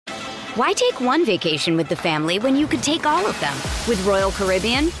Why take one vacation with the family when you could take all of them? With Royal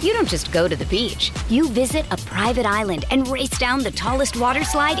Caribbean, you don't just go to the beach. You visit a private island and race down the tallest water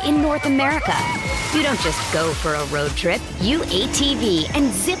slide in North America. You don't just go for a road trip. You ATV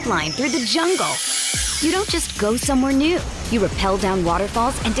and zip line through the jungle. You don't just go somewhere new. You rappel down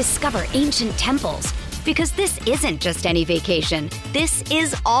waterfalls and discover ancient temples. Because this isn't just any vacation. This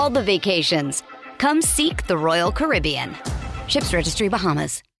is all the vacations. Come seek the Royal Caribbean. Ships Registry,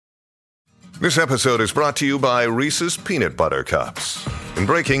 Bahamas. This episode is brought to you by Reese's Peanut Butter Cups. In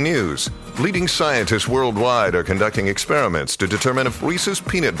breaking news, leading scientists worldwide are conducting experiments to determine if Reese's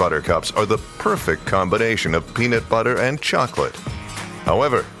Peanut Butter Cups are the perfect combination of peanut butter and chocolate.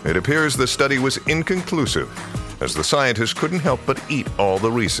 However, it appears the study was inconclusive, as the scientists couldn't help but eat all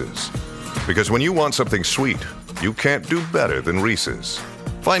the Reese's. Because when you want something sweet, you can't do better than Reese's.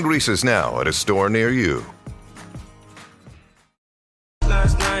 Find Reese's now at a store near you.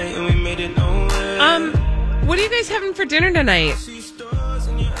 Last night and we made it nowhere. What are you guys having for dinner tonight?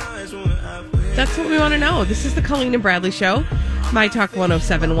 That's what we want to know. This is the Colleen and Bradley Show, My Talk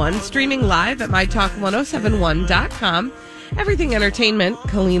 1071, streaming live at mytalk1071.com. Everything Entertainment,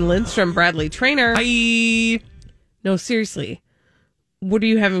 Colleen Lindstrom, Bradley Trainer. Hi. No, seriously. What are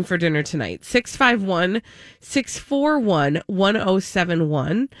you having for dinner tonight?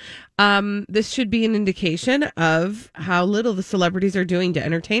 651-641-1071. This should be an indication of how little the celebrities are doing to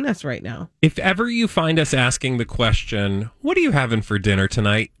entertain us right now. If ever you find us asking the question, what are you having for dinner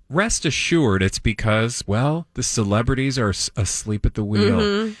tonight? Rest assured it's because, well, the celebrities are asleep at the wheel.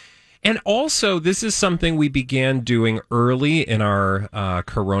 Mm-hmm. And also, this is something we began doing early in our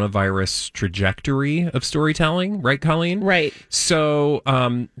coronavirus trajectory of storytelling, right, Colleen? Right. So,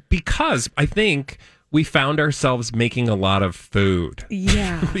 because I think we found ourselves making a lot of food.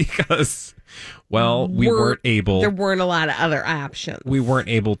 Yeah. Because, well, there weren't a lot of other options. We weren't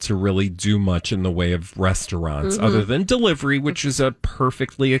able to really do much in the way of restaurants other than delivery, which is a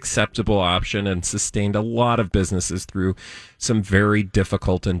perfectly acceptable option and sustained a lot of businesses through some very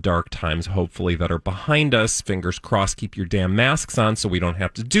difficult and dark times, hopefully, that are behind us. Fingers crossed, keep your damn masks on so we don't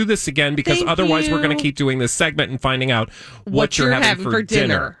have to do this again, because otherwise we're going to keep doing this segment and finding out what you're having for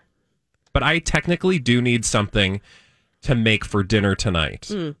dinner. But I technically do need something to make for dinner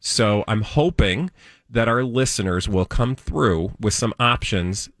tonight. So I'm hoping that our listeners will come through with some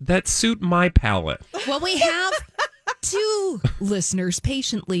options that suit my palate. Well, we have two listeners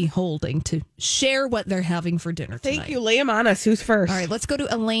patiently holding to share what they're having for dinner tonight. Thank you. Lay them on us. Who's first? All right, let's go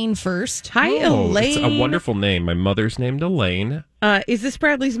to Elaine first. Hi, Elaine. It's a wonderful name. My mother's named Elaine. Is this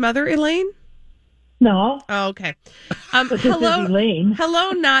Bradley's mother, Elaine? No. Oh, okay. This is Elaine.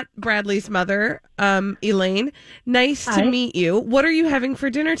 Hello, not Bradley's mother, Elaine. Nice to meet you. What are you having for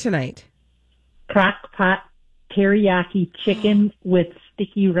dinner tonight? Crock pot teriyaki chicken with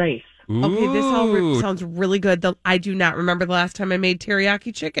sticky rice. Ooh. Okay, this all sounds really good. I do not remember the last time I made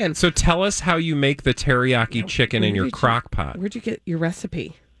teriyaki chicken. So tell us how you make the teriyaki chicken in your crock pot. Where'd you get your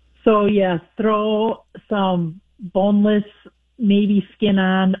recipe? So, throw some boneless, maybe skin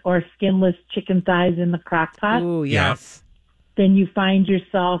on or skinless chicken thighs in the crock pot. Ooh, yes. Then you find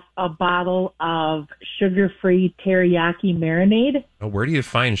yourself a bottle of sugar-free teriyaki marinade. Oh, where do you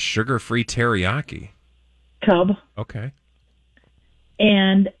find sugar-free teriyaki? Cub. Okay.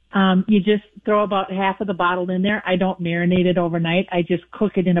 And you just throw about half of the bottle in there. I don't marinate it overnight. I just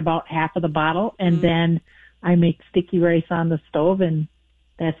cook it in about half of the bottle, and then I make sticky rice on the stove, and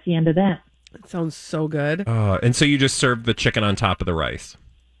that's the end of that. It sounds so good. And so you just serve the chicken on top of the rice?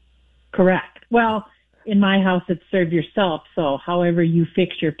 Correct. Well, in my house, it's serve yourself. So however you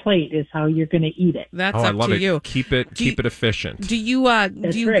fix your plate is how you're going to eat it. That's I up love to it. you. Keep it efficient. Do you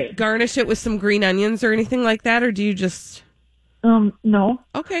right. garnish it with some green onions or anything like that, or do you just... No.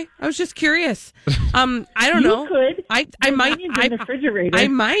 Okay, I was just curious. I don't know. You could. I might. In the refrigerator. I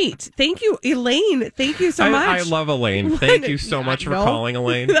might. Thank you, Elaine. Thank you so much. I love Elaine. Thank you so much for calling,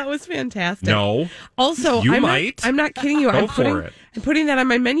 Elaine. That was fantastic. No. Also, you I'm might. I'm not kidding you. Go for it. I'm putting that on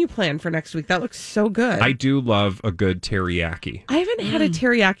my menu plan for next week. That looks so good. I do love a good teriyaki. I haven't had a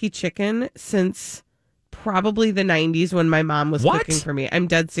teriyaki chicken since probably the 90s when my mom was cooking for me. I'm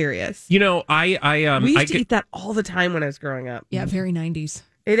dead serious. You know, we used to eat that all the time when I was growing up. Yeah, very 90s.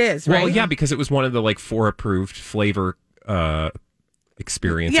 It is, right? Well, yeah, because it was one of the 4 approved flavor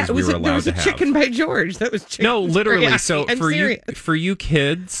experiences we were allowed to have. There was a chicken by George that was chicken. No, literally. teriyaki. So for you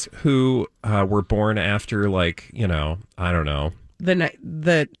kids who were born after I don't know,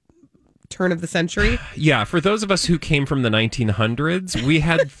 the turn of the century. Yeah, for those of us who came from the 1900s, we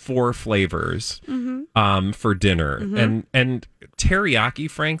had 4 flavors. for dinner. And teriyaki,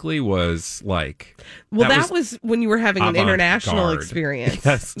 frankly, was like... Well, that was when you were having an international avant-garde. experience.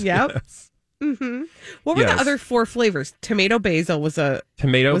 Yes. Yep. Yes. What were Yes. the other 4 flavors? Tomato basil was an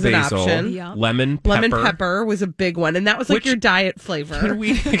Basil, option. Yeah. lemon pepper. Lemon pepper was a big one, and that was like Which- your diet flavor.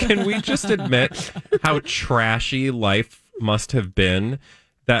 Can we just admit how trashy life must have been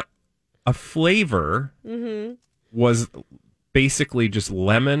that a flavor was basically just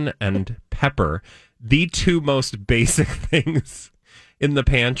lemon and pepper, the 2 most basic things in the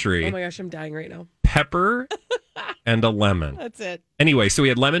pantry. Oh my gosh, I'm dying right now. Pepper and a lemon. That's it. Anyway, so we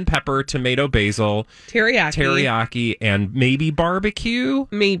had lemon pepper, tomato basil, teriyaki, and maybe barbecue.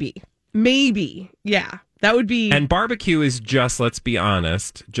 Maybe. Yeah. That would be. And barbecue is just, let's be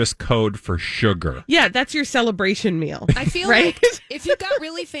honest, just code for sugar. Yeah, that's your celebration meal. I feel Right? like if you got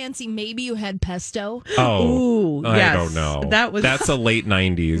really fancy, maybe you had pesto. Oh, Ooh, I yes. don't know. That's a late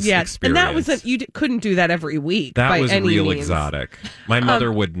 90s yeah, experience. and that was you couldn't do that every week. That by was any real means. exotic. My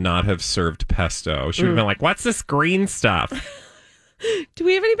mother would not have served pesto. She would have been like, what's this green stuff? Do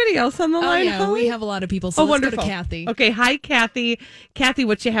we have anybody else on the Oh, line? yeah, Holly? we have a lot of people. So Oh, let's wonderful. go to Kathy. Okay, hi, Kathy. Kathy,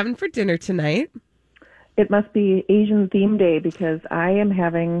 what you having for dinner tonight? It must be Asian theme day because I am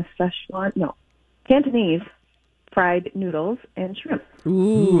having Cantonese fried noodles and shrimp.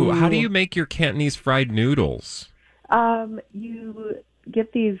 Ooh, how do you make your Cantonese fried noodles? You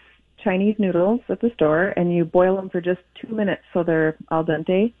get these Chinese noodles at the store and you boil them for just 2 minutes so they're al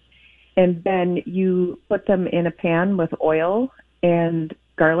dente. And then you put them in a pan with oil and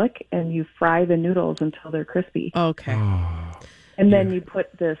garlic and you fry the noodles until they're crispy. Okay. And then you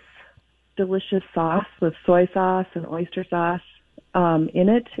put this delicious sauce with soy sauce and oyster sauce in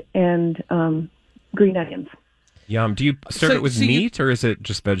it and green onions. Yum. Do you serve it with so you- meat or is it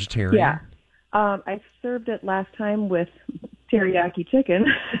just vegetarian? Yeah. I served it last time with teriyaki chicken.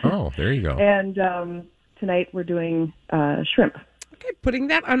 Oh, there you go. And tonight we're doing shrimp. Okay, putting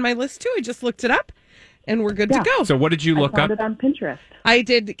that on my list too. I just looked it up, and we're good Yeah. to go. So what did you look I found up? it on Pinterest. I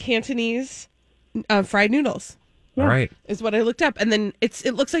did Cantonese fried noodles. All right. Is what I looked up, and then it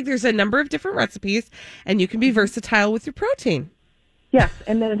looks like there's a number of different recipes, and you can be versatile with your protein. Yes,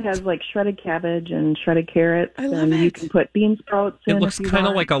 and then it has like shredded cabbage and shredded carrots. I love and you it. can put bean sprouts in. It looks if you kind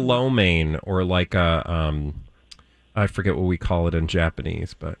of want. like a lo mein or like a, I forget what we call it in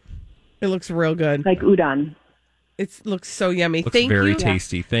Japanese, but It looks real good. like udon. It looks so yummy. looks Thank very you.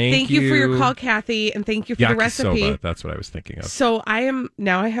 tasty. Thank you for your call, Kathy, and thank you for the recipe. Yakisoba, that's what I was thinking of. So I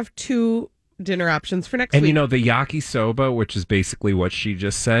have 2 dinner options for next And week. you know, the yakisoba, which is basically what she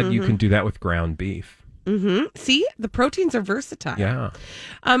just said, you can do that with ground beef. See, the proteins are versatile. Yeah.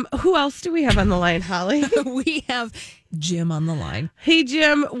 Who else do we have on the line, Holly? We have Jim on the line. Hey,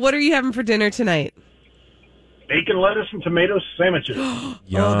 Jim, what are you having for dinner tonight? Bacon, lettuce, and tomato sandwiches. Oh,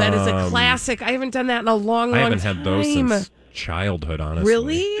 that is a classic. I haven't done that in a long, I long haven't time. had those since childhood, honestly.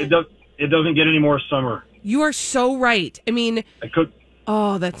 Really? It doesn't get any more summer. You are so right. I mean, I cooked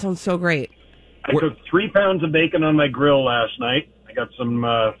that sounds so great. 3 pounds of bacon on my grill last night. I got some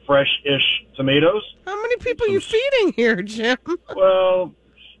fresh-ish tomatoes. How many people are you feeding here, Jim? Well,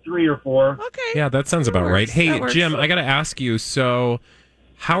 3 or 4. Okay. Yeah, that sounds about right. works. Hey, That works. Jim, I got to ask you, so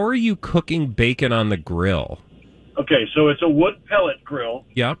how are you cooking bacon on the grill? Okay, so it's a wood pellet grill.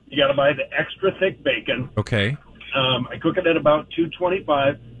 Yep. You got to buy the extra thick bacon. Okay. I cook it at about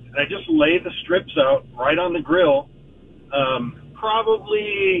 225, and I just lay the strips out right on the grill.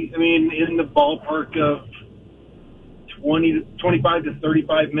 Probably, in the ballpark of 25 to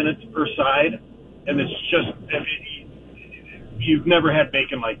 35 minutes per side, and it's just, you've never had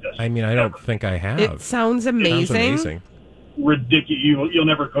bacon like this. I mean, I don't think I have. It sounds amazing. Sounds amazing. Ridiculous. You'll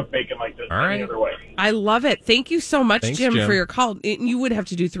never cook bacon like this All right. any other way. I love it. Thank you so much, Thanks, Jim, Jim. for your call. You would have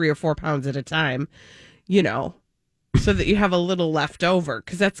to do 3 or 4 pounds at a time, so that you have a little left over,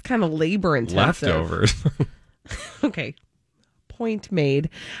 because that's kind of labor intensive. Leftovers. Okay. Point made.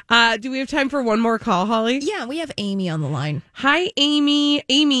 Do we have time for one more call, Holly? Yeah, we have Amy on the line. Hi, Amy.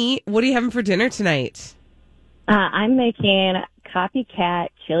 Amy, what are you having for dinner tonight? I'm making copycat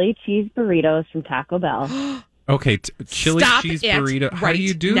chili cheese burritos from Taco Bell. Okay, chili Stop cheese it burrito. How right do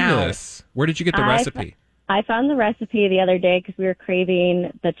you do now. this? Where did you get the recipe? I found the recipe the other day because we were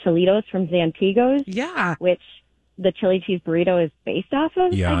craving the Cholitos from Zantigos, Yeah. which the chili cheese burrito is based off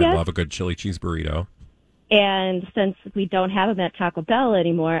of, Yeah, I guess. I love a good chili cheese burrito. And since we don't have them at Taco Bell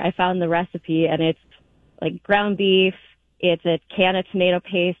anymore, I found the recipe, and it's like ground beef. It's a can of tomato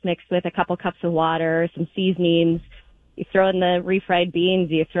paste mixed with a couple cups of water, some seasonings. You throw in the refried beans.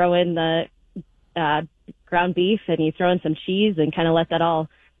 You throw in the ground beef, and you throw in some cheese and kind of let that all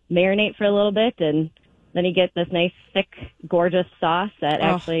marinate for a little bit. And Then you get this nice, thick, gorgeous sauce that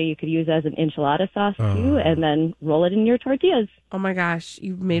actually you could use as an enchilada sauce too, and then roll it in your tortillas. Oh my gosh,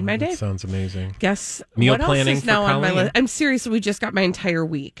 you made my day. That sounds amazing. Guess Meal what planning else is now for on my Colleen? list? I'm serious. We just got my entire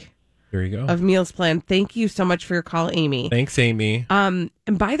week There you go. of meals planned. Thank you so much for your call, Amy. Thanks, Amy. And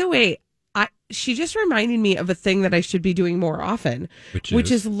by the way, she just reminded me of a thing that I should be doing more often,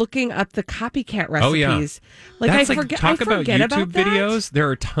 which is looking up the copycat recipes. Oh, yeah. Like I forget talk about about YouTube that. videos. There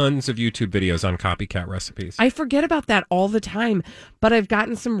are tons of YouTube videos on copycat recipes. I forget about that all the time, but I've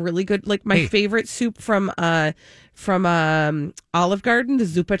gotten some really good. Like my favorite soup from Olive Garden, the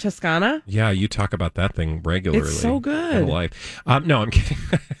Zuppa Toscana. Yeah, you talk about that thing regularly. It's so good. In life. No, I'm kidding.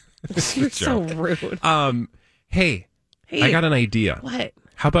 You're so rude. Hey, I got an idea. What?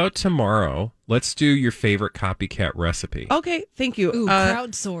 How about tomorrow? Let's do your favorite copycat recipe. Okay, thank you. Ooh,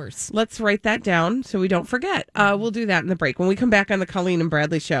 crowdsource. Let's write that down so we don't forget. We'll do that in the break. When we come back on the Colleen and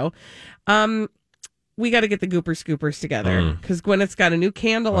Bradley show, we got to get the Gooper Scoopers together because Gwyneth's got a new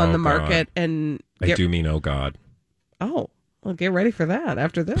candle on the market. And I do mean, oh, God. Oh, well, get ready for that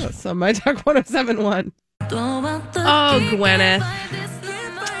after this on My Talk 107.1. Oh, Gwyneth.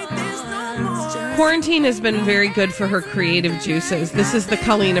 Quarantine has been very good for her creative juices. This is the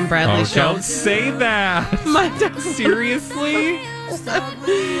Colleen and Bradley show. Don't say that. Seriously?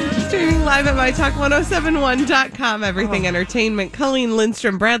 Streaming live at mytalk1071.com. Everything Entertainment. Colleen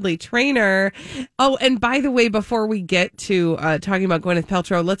Lindstrom, Bradley Trainer. Oh, and by the way, before we get to talking about Gwyneth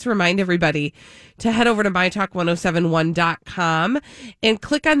Paltrow, let's remind everybody to head over to mytalk1071.com and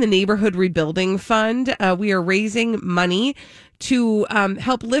click on the Neighborhood Rebuilding Fund. We are raising money to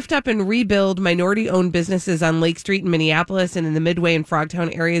help lift up and rebuild minority-owned businesses on Lake Street in Minneapolis and in the Midway and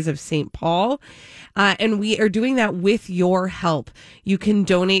Frogtown areas of St. Paul. And we are doing that with your help. You can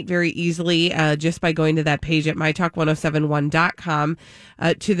donate very easily just by going to that page at mytalk1071.com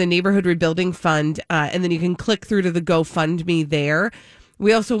to the Neighborhood Rebuilding Fund. And then you can click through to the GoFundMe there.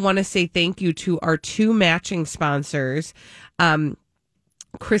 We also want to say thank you to our two matching sponsors,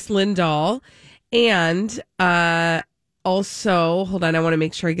 Chris Lindahl and also, hold on, I want to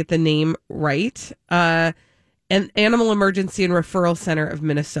make sure I get the name right. An Animal Emergency and Referral Center of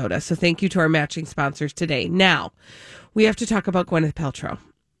Minnesota. So thank you to our matching sponsors today. Now, we have to talk about Gwyneth Paltrow.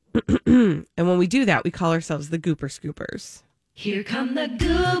 And when we do that, we call ourselves the Gooper Scoopers. Here come the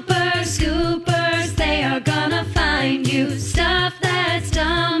Gooper Scoopers. They are gonna find you stuff that's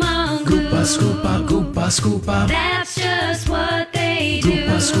dumb on Goo. Goopa scoopa, goopa scoopa. That's just what they do.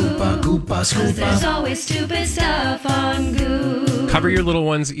 Goopa scoopa, goopa scoopa. 'Cause there's always stupid stuff on Goo. Cover your little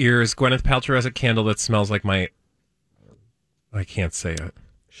one's ears. Gwyneth Paltrow has a candle that smells like my... I can't say it.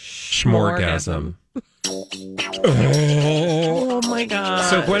 Schmorgasm. Oh my God.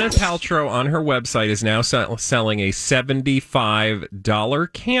 So Gwyneth Paltrow on her website is now selling a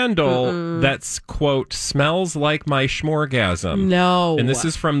 $75 candle that's, quote, smells like my schmorgasm. No. And this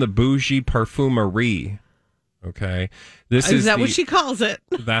is from the Bougie Parfumerie. Okay. Is that what she calls it?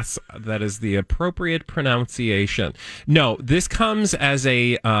 That is the appropriate pronunciation. No, this comes as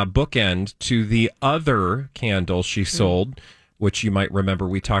a bookend to the other candle she sold, which you might remember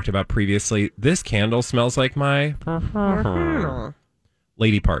we talked about previously. This candle smells like my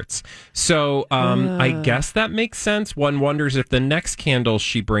lady parts. So I guess that makes sense. One wonders if the next candle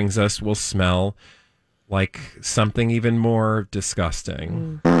she brings us will smell like something even more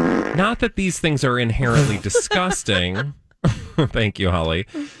disgusting. Not that these things are inherently disgusting. Thank you, Holly.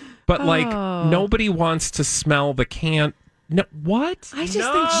 But nobody wants to smell the can. No, what? I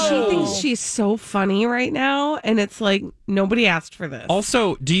just think she thinks she's so funny right now, and it's like nobody asked for this.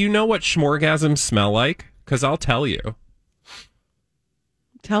 Also, do you know what schmorgasms smell like? Because I'll tell you.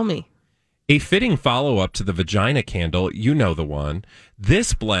 Tell me. A fitting follow-up to the vagina candle, you know the one.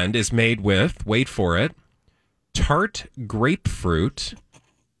 This blend is made with, wait for it, tart grapefruit,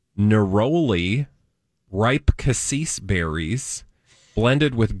 neroli, ripe cassis berries,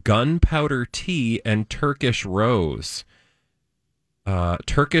 blended with gunpowder tea and Turkish rose.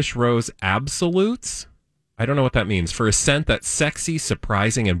 Turkish rose absolutes? I don't know what that means. For a scent that's sexy,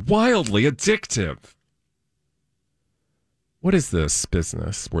 surprising, and wildly addictive. What is this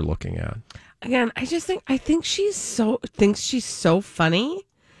business we're looking at? Again, I think she's so funny.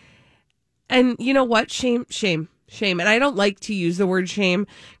 And you know what? Shame. And I don't like to use the word shame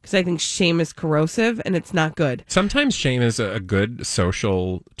because I think shame is corrosive and it's not good. Sometimes shame is a good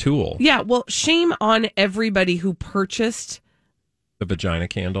social tool. Yeah, well, shame on everybody who purchased the vagina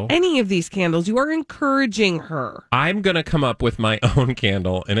candle. Any of these candles. You are encouraging her. I'm going to come up with my own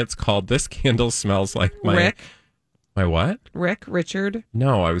candle, and it's called This Candle Smells Like My... Rick? My what? Richard?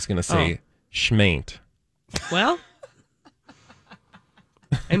 No, I was going to say schmaint. Well,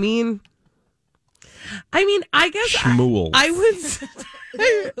 I mean... I mean, I guess Schmuels. I would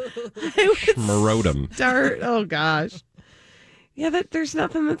Merodum. start. Oh gosh. Yeah, there's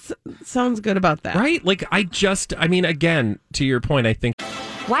nothing that sounds good about that. Right? Like, I mean, again, to your point, I think.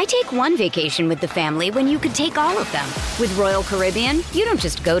 Why take one vacation with the family when you could take all of them? With Royal Caribbean, you don't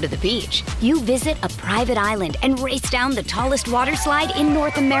just go to the beach. You visit a private island and race down the tallest water slide in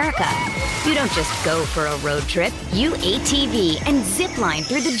North America. You don't just go for a road trip. You ATV and zip line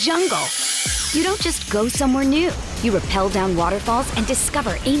through the jungle. You don't just go somewhere new. You rappel down waterfalls and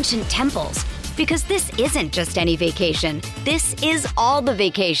discover ancient temples. Because this isn't just any vacation. This is all the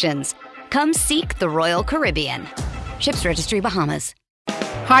vacations. Come seek the Royal Caribbean. Ships Registry, Bahamas.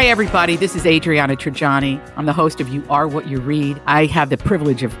 Hi, everybody. This is Adriana Trajani. I'm the host of You Are What You Read. I have the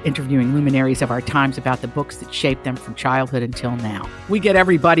privilege of interviewing luminaries of our times about the books that shaped them from childhood until now. We get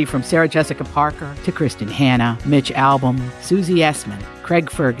everybody from Sarah Jessica Parker to Kristen Hanna, Mitch Albom, Susie Essman,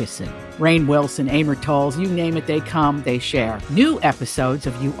 Craig Ferguson, Rainn Wilson, Amor Tolls, you name it, they come, they share. New episodes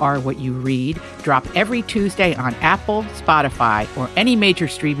of You Are What You Read drop every Tuesday on Apple, Spotify, or any major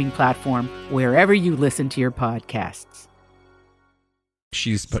streaming platform wherever you listen to your podcasts.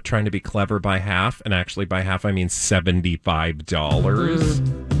 She's trying to be clever by half, and actually by half I mean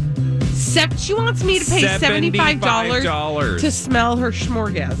 $75. She wants me to pay $75 to smell her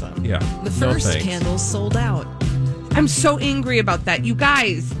schmorgasm. Yeah. The first candle's sold out. I'm so angry about that. You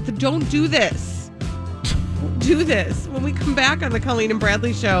guys, don't do this. Do this. When we come back on the Colleen and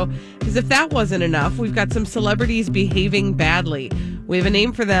Bradley show, because if that wasn't enough, we've got some celebrities behaving badly. We have a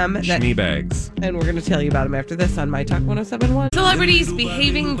name for them. Schneebags. And we're going to tell you about them after this on My Talk 1071. Celebrities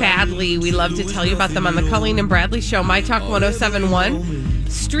behaving badly. We love to tell you about them on the Colleen and Bradley show, My Talk 1071.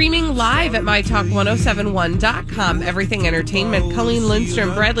 Streaming live at MyTalk1071.com. Everything Entertainment. Colleen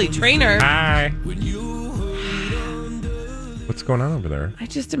Lindstrom, Bradley Trainer. Hi. What's going on over there? I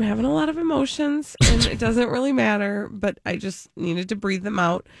just am having a lot of emotions, and it doesn't really matter, but I just needed to breathe them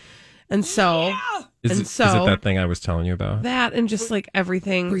out. And so, Is it that thing I was telling you about? That and just like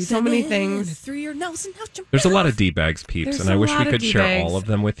everything, Breathe so many things. Through your nose and out your There's a lot of D-bags, peeps, There's and I a wish we lot of could share D-bags. all of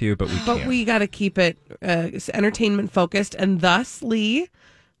them with you, but we But can't. we got to keep it entertainment focused, and thus, Lee,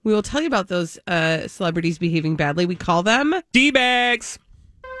 we will tell you about those celebrities behaving badly. We call them D-bags.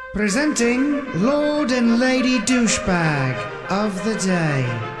 Presenting Lord and Lady Douchebag of the Day.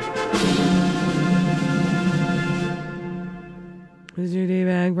 Who's your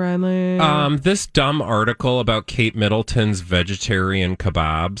D-bag, Bradley? This dumb article about Kate Middleton's vegetarian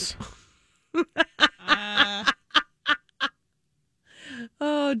kebabs.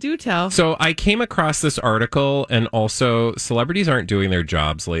 Oh, do tell. So I came across this article, and also celebrities aren't doing their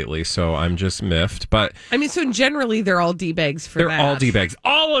jobs lately, so I'm just miffed. But I mean, so generally they're all D-bags for they're that. all D-bags.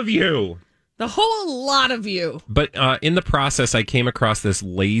 All of you! The whole lot of you. But in the process, I came across this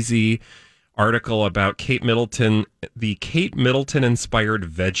lazy article about Kate Middleton, the Kate Middleton-inspired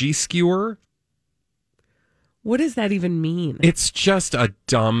veggie skewer. What does that even mean? It's just a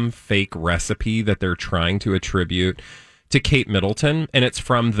dumb fake recipe that they're trying to attribute to Kate Middleton, and it's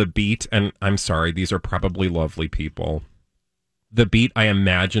from The Beat, and I'm sorry, these are probably lovely people. The Beat, I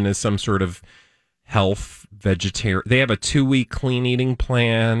imagine, is some sort of health vegetarian. They have a 2-week clean eating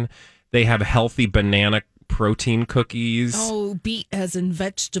plan. They have healthy banana protein cookies. Oh, beet as in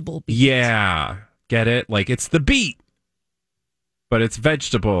vegetable beet. Yeah, get it? Like, it's The Beat, but it's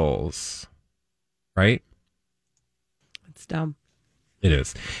vegetables, right? It's dumb. It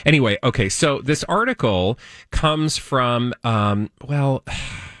is. Anyway, okay, so this article comes from,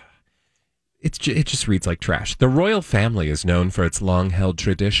 it just reads like trash. The royal family is known for its long-held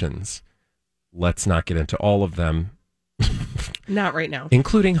traditions. Let's not get into all of them. Not right now.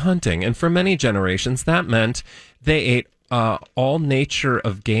 Including hunting. And for many generations, that meant they ate all nature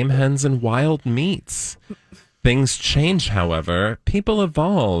of game hens and wild meats. Things change, however. People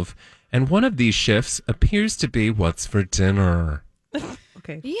evolve. And one of these shifts appears to be what's for dinner.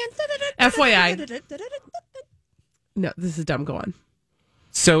 Okay. FYI. No, this is dumb. Go on.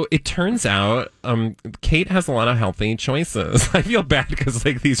 So it turns out Kate has a lot of healthy choices. I feel bad because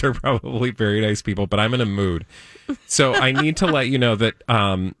these are probably very nice people, but I'm in a mood. So I need to let you know that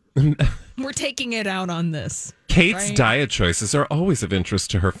We're taking it out on this. Kate's right? diet choices are always of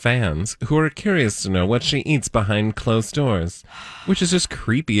interest to her fans, who are curious to know what she eats behind closed doors, which is just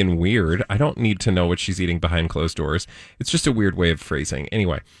creepy and weird. I don't need to know what she's eating behind closed doors. It's just a weird way of phrasing.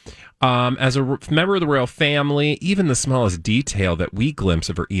 Anyway, as a member of the royal family, even the smallest detail that we glimpse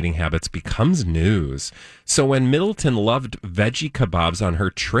of her eating habits becomes news. So when Middleton loved veggie kebabs on her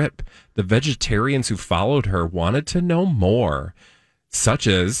trip, the vegetarians who followed her wanted to know more. Such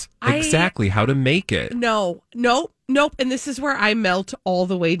as exactly how to make it. Nope. And this is where I melt all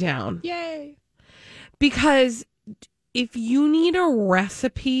the way down. Yay. Because if you need a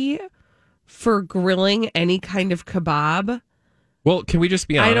recipe for grilling any kind of kebab, Well, can we just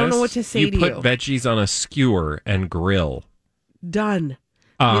be honest? I don't know what to say to you. you. Put veggies on a skewer and grill. done.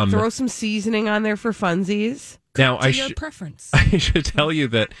 You throw some seasoning on there for funsies. Now, To your preference. I should tell you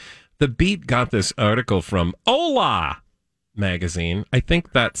that The Beat got this article from Hola magazine. I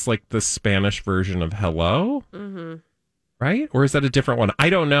think that's like the Spanish version of Hello. Mm-hmm. Right? Or is that a different one? I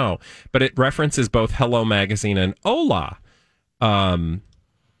don't know. But it references both Hello magazine and Hola.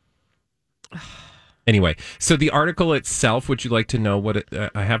 Anyway, so the article itself, would you like to know what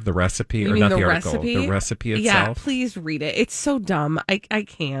I have the recipe? You or mean not the the article, recipe? the recipe itself? Yeah, please read it. It's so dumb. I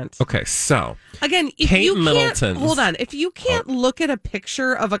can't. Okay, so Again, if Kate you can't, Middleton's- hold on. If you can't look at a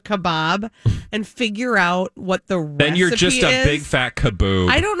picture of a kebab and figure out what the recipe then you're just a is, big fat kaboob.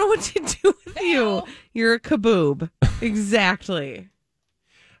 I don't know what to do with you. You're a kaboob. Exactly.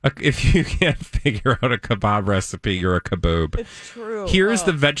 If you can't figure out a kebab recipe, you're a kaboob. It's true. Here's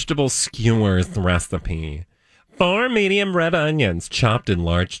the vegetable skewers recipe. 4 medium red onions chopped in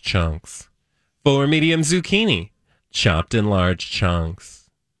large chunks. 4 medium zucchini chopped in large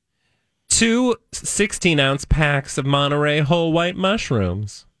chunks. 2 16-ounce packs of Monterey whole white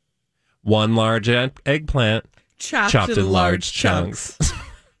mushrooms. 1 large eggplant chopped in large chunks.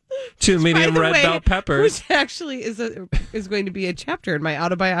 2 medium By the red way, bell peppers. which actually is going to be a chapter in my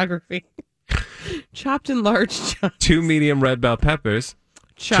autobiography. Chopped in large chunks. 2 medium red bell peppers.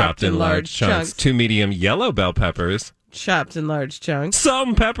 Chopped in large chunks. 2 medium yellow bell peppers. Chopped in large chunks. Salt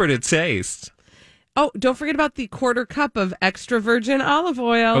and pepper to taste. Oh, don't forget about the 1/4 cup of extra virgin olive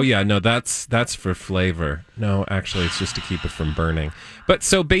oil. Oh yeah, no, that's for flavor. No, actually, it's just to keep it from burning. But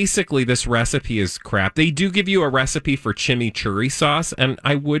so basically, this recipe is crap. They do give you a recipe for chimichurri sauce, and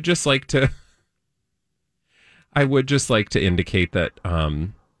I would just like to indicate that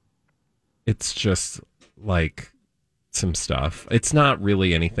it's just like some stuff. It's not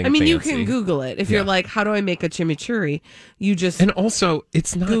really anything. I mean, you fancy. can Google it if you're like, "How do I make a chimichurri?" You just And also,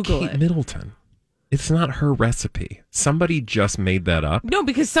 it's not Google Kate it. Middleton. It's not her recipe. Somebody just made that up. No,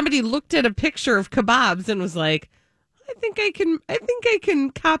 because somebody looked at a picture of kebabs and was like, I think I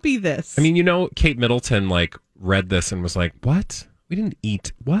can copy this. I mean, you know, Kate Middleton like read this and was like, "What? We didn't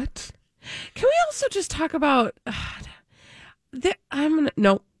eat what?" Can we also just talk about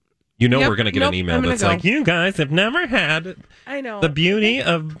no. You know, Yep, we're going to get nope, an email I'm gonna that's go. like, "You guys have never had I know the beauty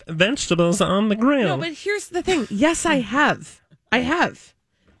of vegetables on the grill." No, but here's the thing. Yes, I have.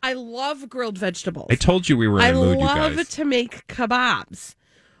 I love grilled vegetables. I told you we were in a mood, you I love guys. to make kebabs.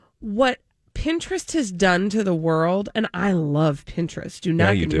 What Pinterest has done to the world, and I love Pinterest. Do Yeah,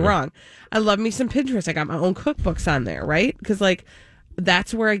 not you get me do. wrong. I love me some Pinterest. I got my own cookbooks on there, right? Because like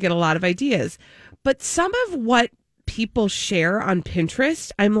that's where I get a lot of ideas. But some of what people share on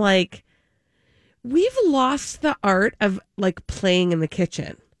Pinterest, I'm like, we've lost the art of like playing in the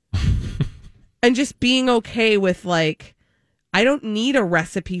kitchen and just being okay with like, I don't need a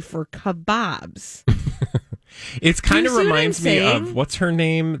recipe for kebabs. It kind of see what I'm reminds me saying? of what's her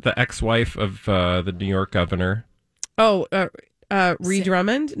name, the ex-wife of the New York governor. Oh, Ree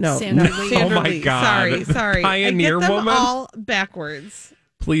Drummond? No, Sandra no, Lee. Sandra Oh my Lee. God. Sorry. Pioneer I get them woman? all backwards.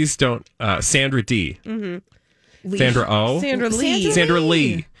 Please don't. Sandra D. Mm-hmm. Sandra O. Sandra Lee. Sandra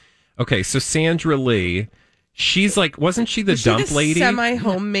Lee. Okay, so Sandra Lee, she's like, wasn't she the Was she dump the lady?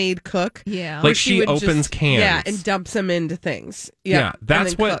 semi-homemade cook? Yeah. Like Where she would opens cans. Yeah, and dumps them into things. Yeah, and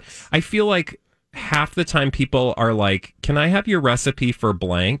that's then what cooks. I feel like. Half the time people are like, "Can I have your recipe for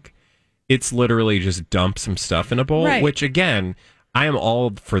blank?" It's literally just dump some stuff in a bowl, Right. which again, I am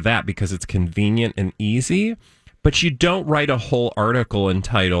all for that because it's convenient and easy. But you don't write a whole article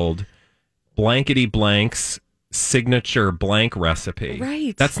entitled "Blankety Blank's Signature Blank Recipe."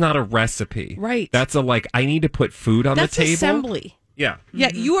 Right. That's not a recipe. Right. That's a like, I need to put food on That's the table. assembly. Yeah. Yeah,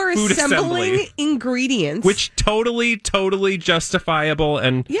 you are Food assembling assembly. ingredients. Which totally justifiable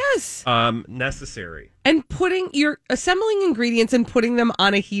and yes, necessary. and you're assembling ingredients and putting them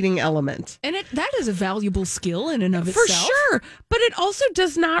on a heating element. And that is a valuable skill in and of For itself. sure. But it also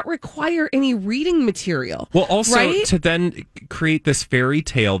does not require any reading material. Well, also right? to then create this fairy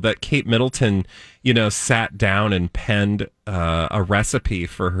tale that Kate Middleton, sat down and penned a recipe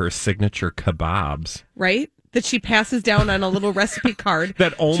for her signature kebabs. Right? That she passes down on a little recipe card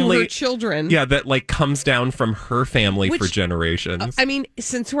That only to her children. Yeah, that like comes down from her family for Which, generations. I mean,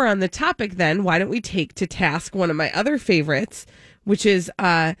 since we're on the topic, then why don't we take to task one of my other favorites, which is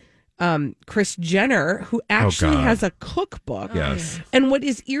Kris Jenner, who actually God. has a cookbook. Yes. And what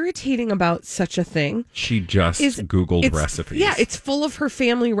is irritating about such a thing She just is Googled it's- recipes. Yeah, it's full of her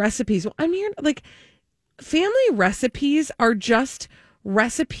family recipes. Well, I'm here like family recipes are just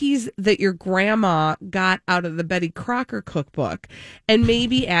recipes that your grandma got out of the Betty Crocker cookbook and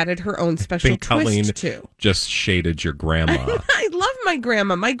maybe added her own special Colleen twist to. just shaded your grandma. I love my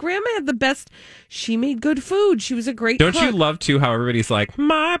grandma. My grandma had the best. She made good food. She was a great Don't cook. you love too how everybody's like,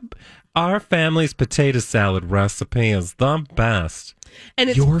 our family's potato salad recipe is the best. And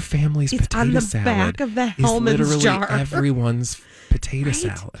it's, your family's it's potato on the salad back of the is Hellman's literally jar. everyone's potato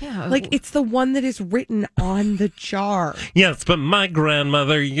salad. Yeah. Like it's the one that is written on the jar. Yes, but my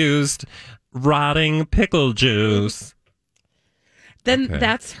grandmother used rotting pickle juice. Then Okay.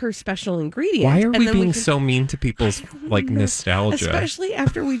 that's her special ingredient. Why are And we then being can- so mean to people's like nostalgia? Especially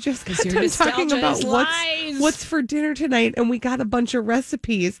after we just got your done talking nostalgia about is lies. what's for dinner tonight, and we got a bunch of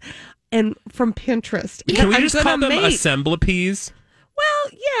recipes and from Pinterest. Can we I'm just call gonna them make. assemblapeas?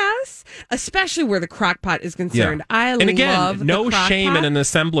 Well, yes, especially where the crock pot is concerned. I and again, love no the crock shame pot in an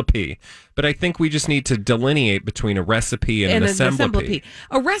assemblepea, but I think we just need to delineate between a recipe and an assemblepea.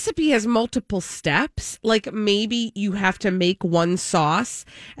 A recipe has multiple steps. Like maybe you have to make one sauce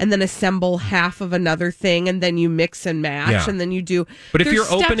and then assemble half of another thing, and then you mix and match, Yeah. and then you do. But if there's you're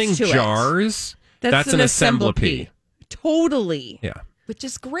steps opening to it. jars, that's an assemblepea. Totally. Yeah. Which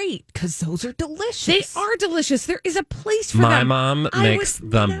is great because those are delicious. They are delicious. There is a place for My them. mom I makes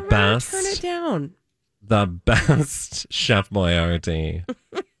would the never best. Turn it down. The best Chef Boyardee.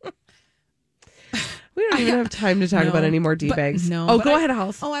 We don't even have time to talk about any more but- D-bags. No. Oh, but go I- ahead,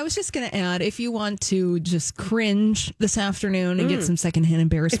 House. Oh, I was just going to add, if you want to just cringe this afternoon and get some secondhand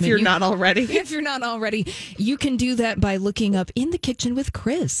embarrassment. If you're not already. If you're not already, you can do that by looking up In the Kitchen with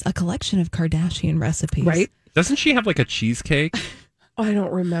Chris, a collection of Kardashian recipes. Right? Doesn't she have like a cheesecake? Oh, I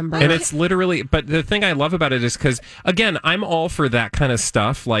don't remember. And it's literally, but the thing I love about it is because, again, I'm all for that kind of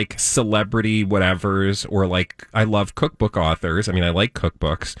stuff, like celebrity whatevers, or like I love cookbook authors. I mean, I like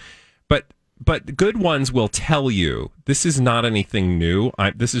cookbooks, but good ones will tell you this is not anything new.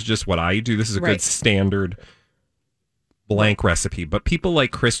 This is just what I do. This is a Right. good standard blank recipe. But people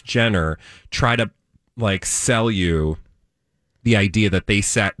like Kris Jenner try to like sell you the idea that they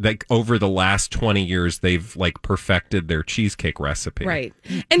sat like over the last 20 years they've like perfected their cheesecake recipe. Right.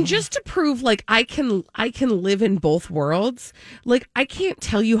 And just to prove like I can live in both worlds, like I can't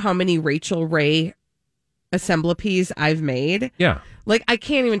tell you how many Rachel Ray assemblepeas I've made. Yeah. Like I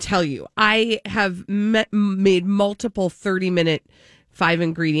can't even tell you. I have made multiple 30-minute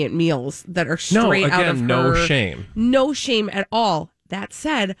 5-ingredient meals that are straight out of her. No shame. No shame at all. That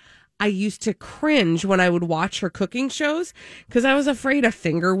said, I used to cringe when I would watch her cooking shows because I was afraid a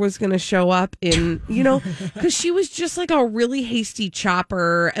finger was going to show up in, because she was just like a really hasty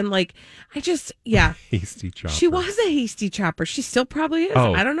chopper. And like, Hasty chopper. she was a hasty chopper. She still probably is.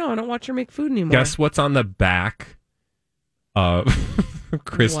 Oh. I don't know. I don't watch her make food anymore. Guess what's on the back of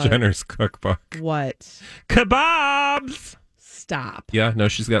Kris What? Jenner's cookbook? What? Kebabs! Stop. Yeah, no,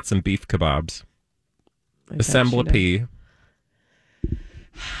 she's got some beef kebabs. I bet she Assemblepea.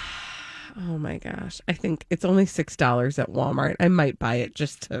 Oh my gosh. I think it's only $6 at Walmart. I might buy it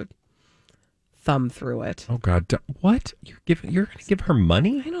just to thumb through it. Oh God, what? You're going to give her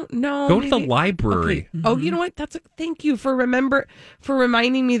money? I don't know. Go to the maybe- library. Okay. Oh, you know what? Thank you for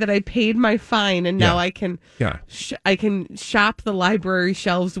reminding me that I paid my fine and now Yeah. I can Yeah. I can shop the library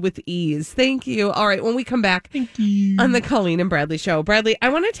shelves with ease. Thank you. All right, when we come back on the Colleen and Bradley show. Bradley, I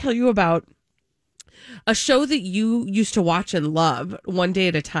want to tell you about a show that you used to watch and love, One Day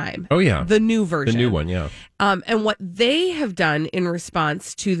at a Time. Oh, yeah. The new version. The new one, yeah. And what they have done in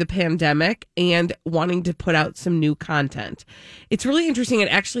response to the pandemic and wanting to put out some new content. It's really interesting. It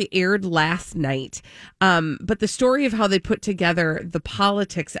actually aired last night. But the story of how they put together the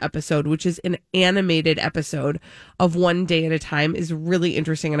politics episode, which is an animated episode of One Day at a Time, is really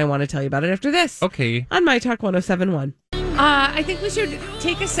interesting. And I want to tell you about it after this. Okay. On My Talk 107.1. I think we should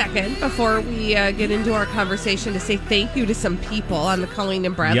take a second before we get into our conversation to say thank you to some people on the Colleen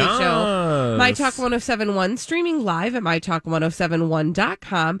and Bradley show. My Talk 107.1, streaming live at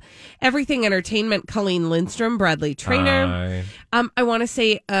mytalk1071.com. Everything Entertainment, Colleen Lindstrom, Bradley Trainer. Hi. I want to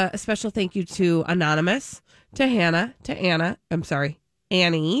say a special thank you to Anonymous, to Hannah, to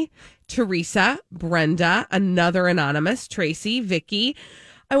Annie, Teresa, Brenda, another Anonymous, Tracy, Vicky.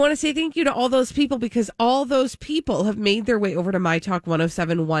 I want to say thank you to all those people because all those people have made their way over to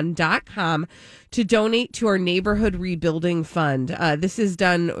mytalk1071.com to donate to our neighborhood rebuilding fund. This is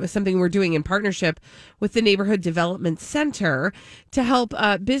done something we're doing in partnership with the Neighborhood Development Center to help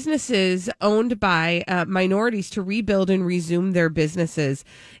businesses owned by minorities to rebuild and resume their businesses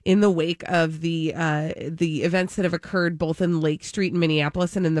in the wake of the events that have occurred both in Lake Street in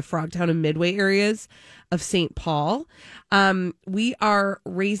Minneapolis and in the Frogtown and Midway areas of St. Paul. We are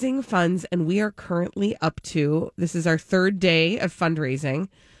raising funds, and we are currently up to, this is our third day of fundraising,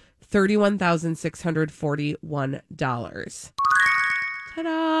 $31,641.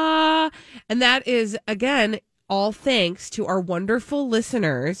 Ta-da! And that is, again, all thanks to our wonderful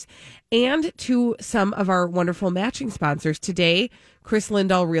listeners and to some of our wonderful matching sponsors. Today, Chris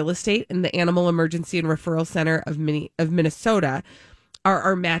Lindahl Real Estate and the Animal Emergency and Referral Center of Minnesota are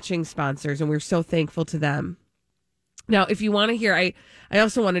our matching sponsors, and we're so thankful to them. Now, if you want to hear, I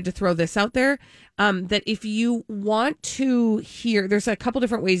also wanted to throw this out there, that if you want to hear, there's a couple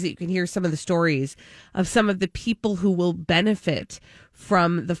different ways that you can hear some of the stories of some of the people who will benefit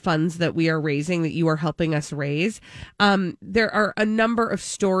from the funds that we are raising, that you are helping us raise. There are a number of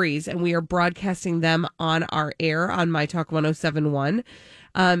stories, and we are broadcasting them on our air on My Talk 1071.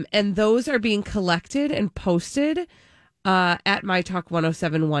 And those are being collected and posted at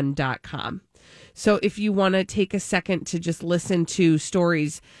mytalk1071.com. So if you want to take a second to just listen to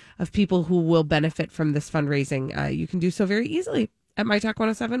stories of people who will benefit from this fundraising, you can do so very easily at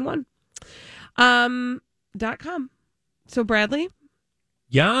mytalk1071.com. So Bradley?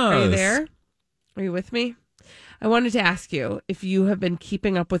 Yes. Are you there? Are you with me? I wanted to ask you if you have been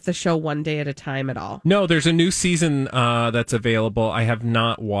keeping up with the show one day at a time at all. No, there's a new season that's available. I have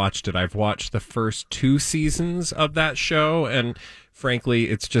not watched it. I've watched the first 2 seasons of that show, and frankly,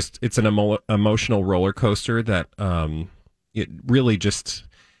 it's an emotional roller coaster that it really just...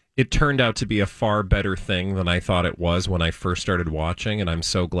 It turned out to be a far better thing than I thought it was when I first started watching, and I'm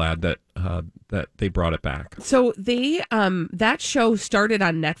so glad that that they brought it back. So they that show started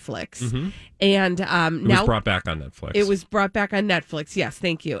on Netflix, and now it was brought back on Netflix. It was brought back on Netflix. Yes,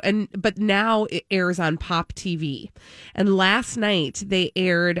 thank you. But now it airs on Pop TV. And last night they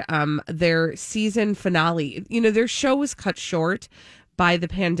aired their season finale. You know, their show was cut short by the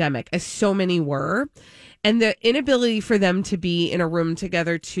pandemic, as so many were. And the inability for them to be in a room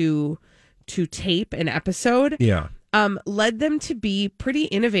together to tape an episode led them to be pretty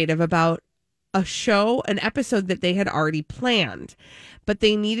innovative about an episode that they had already planned. But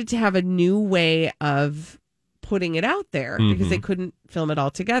they needed to have a new way of putting it out there because they couldn't film it all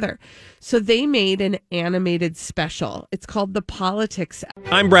together. So they made an animated special. It's called The Politics.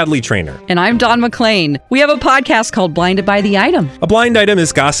 I'm Bradley Trainer. And I'm Don McClain. We have a podcast called Blinded by the Item. A blind item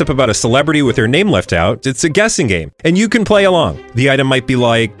is gossip about a celebrity with their name left out. It's a guessing game, and you can play along. The item might be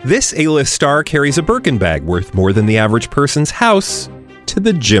like, this A-list star carries a Birkin bag worth more than the average person's house to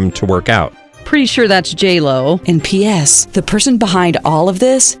the gym to work out. Pretty sure that's J-Lo. And P.S. the person behind all of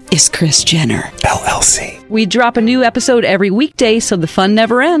this is Kris Jenner, LLC. We drop a new episode every weekday so the fun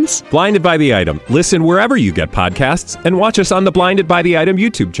never ends. Blinded by the Item. Listen wherever you get podcasts and watch us on the Blinded by the Item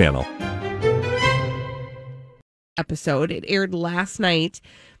YouTube channel. Episode. It aired last night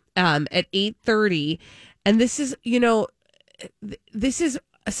at 8:30. And this is, this is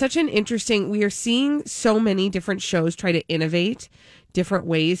such an interesting, we are seeing so many different shows try to innovate different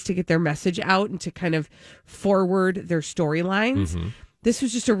ways to get their message out and to kind of forward their storylines. This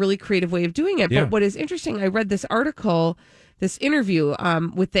was just a really creative way of doing it. Yeah. But what is interesting, I read this article, this interview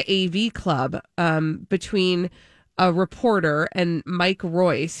with the AV Club between a reporter and Mike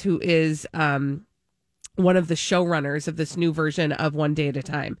Royce, who is one of the showrunners of this new version of One Day at a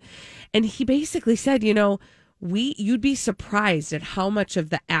Time. And he basically said, you'd be surprised at how much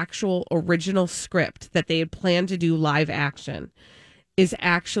of the actual original script that they had planned to do live action is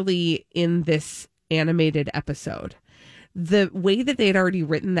actually in this animated episode. The way that they had already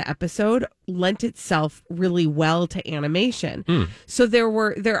written the episode lent itself really well to animation. So there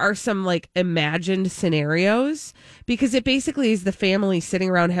are some like imagined scenarios, because it basically is the family sitting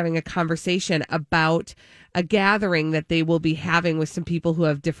around having a conversation about a gathering that they will be having with some people who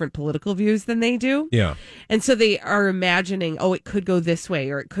have different political views than they do. Yeah. And so they are imagining, it could go this way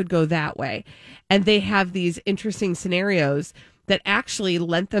or it could go that way. And they have these interesting scenarios that actually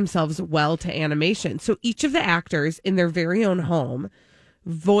lent themselves well to animation. So each of the actors in their very own home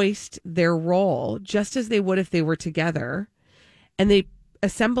voiced their role just as they would if they were together. And they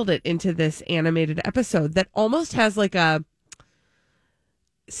assembled it into this animated episode that almost has like a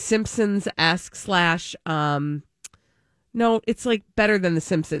Simpsons-esque no, it's like better than The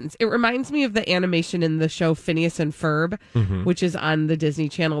Simpsons. It reminds me of the animation in the show Phineas and Ferb, which is on the Disney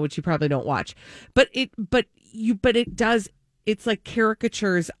Channel, which you probably don't watch. But it does it's like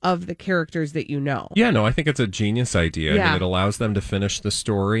caricatures of the characters that you know. Yeah, no, I think it's a genius idea. Yeah. I mean, it allows them to finish the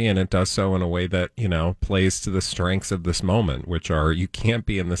story, and it does so in a way that, you know, plays to the strengths of this moment, which are you can't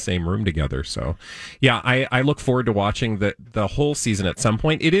be in the same room together. So, yeah, I look forward to watching the whole season at some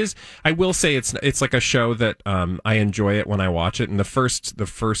point. It is, I will say, it's like a show that I enjoy it when I watch it, and the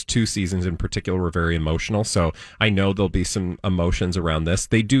first 2 seasons in particular were very emotional, so I know there'll be some emotions around this.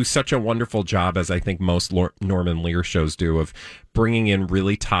 They do such a wonderful job, as I think most Norman Lear shows do, of bringing in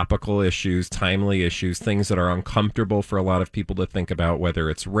really topical issues, timely issues, things that are uncomfortable for a lot of people to think about, whether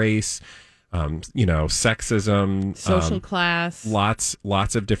it's race, you know, sexism, social class,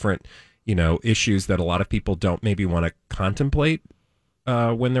 lots of different, you know, issues that a lot of people don't maybe want to contemplate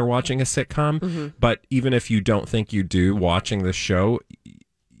when they're watching a sitcom. Mm-hmm. But even if you don't think you do, watching the show,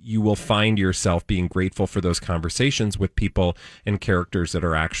 you will find yourself being grateful for those conversations with people and characters that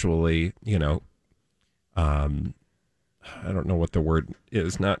are actually, you know, I don't know what the word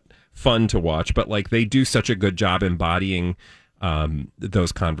is, not fun to watch, but like they do such a good job embodying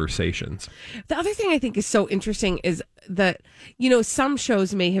those conversations. The other thing I think is so interesting is that, you know, some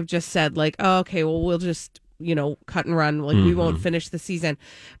shows may have just said like, oh, okay, well, we'll just, you know, cut and run. Like we won't finish the season.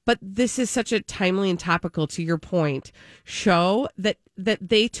 But this is such a timely and topical, to your point, show that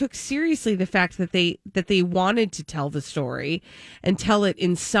they took seriously the fact that they wanted to tell the story and tell it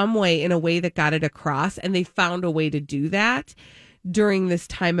in some way, in a way that got it across. And they found a way to do that during this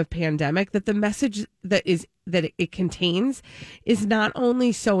time of pandemic, that the message that it contains is not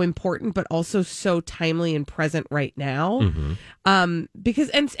only so important, but also so timely and present right now. Because,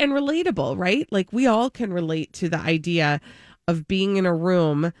 and relatable, right? Like we all can relate to the idea of being in a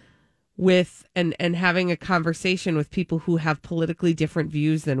room with and having a conversation with people who have politically different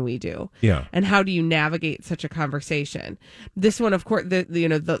views than we do. Yeah. And how do you navigate such a conversation? This one, of course,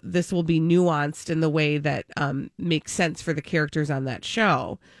 this will be nuanced in the way that makes sense for the characters on that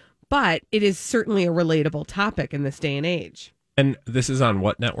show. But it is certainly a relatable topic in this day and age. And this is on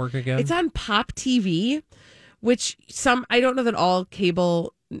what network again? It's on Pop TV, which I don't know that all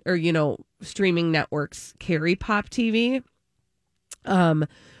cable or, you know, streaming networks carry Pop TV.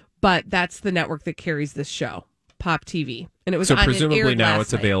 But that's the network that carries this show, Pop TV. And it was so on, presumably it now last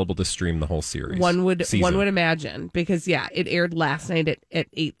it's night. available to stream the whole series. One would season. imagine, because it aired last night at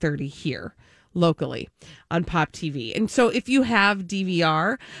 8:30 here locally on Pop TV. And so if you have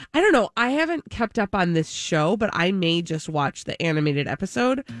DVR, I don't know, I haven't kept up on this show, but I may just watch the animated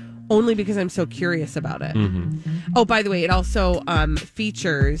episode only because I'm so curious about it. Oh, by the way, it also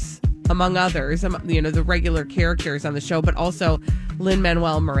features, among others, you know, the regular characters on the show, but also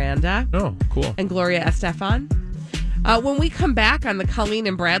Lin-Manuel Miranda. Oh, cool. And Gloria Estefan. When we come back on the Colleen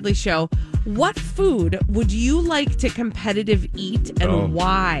and Bradley show, what food would you like to competitive eat and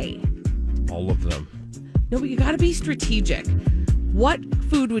why? All of them. No, but you got to be strategic. What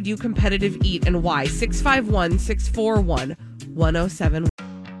food would you competitive eat and why? 651-641-1071.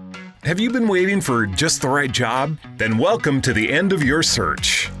 Have you been waiting for just the right job? Then welcome to the end of your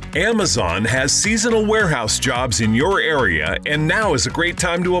search. Amazon has seasonal warehouse jobs in your area, and now is a great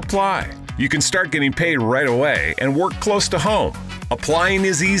time to apply. You can start getting paid right away and work close to home. Applying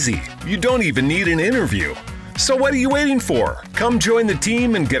is easy. You don't even need an interview. So what are you waiting for? Come join the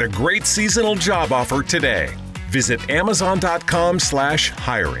team and get a great seasonal job offer today. Visit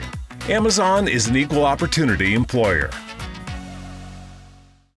Amazon.com/hiring. Amazon is an equal opportunity employer.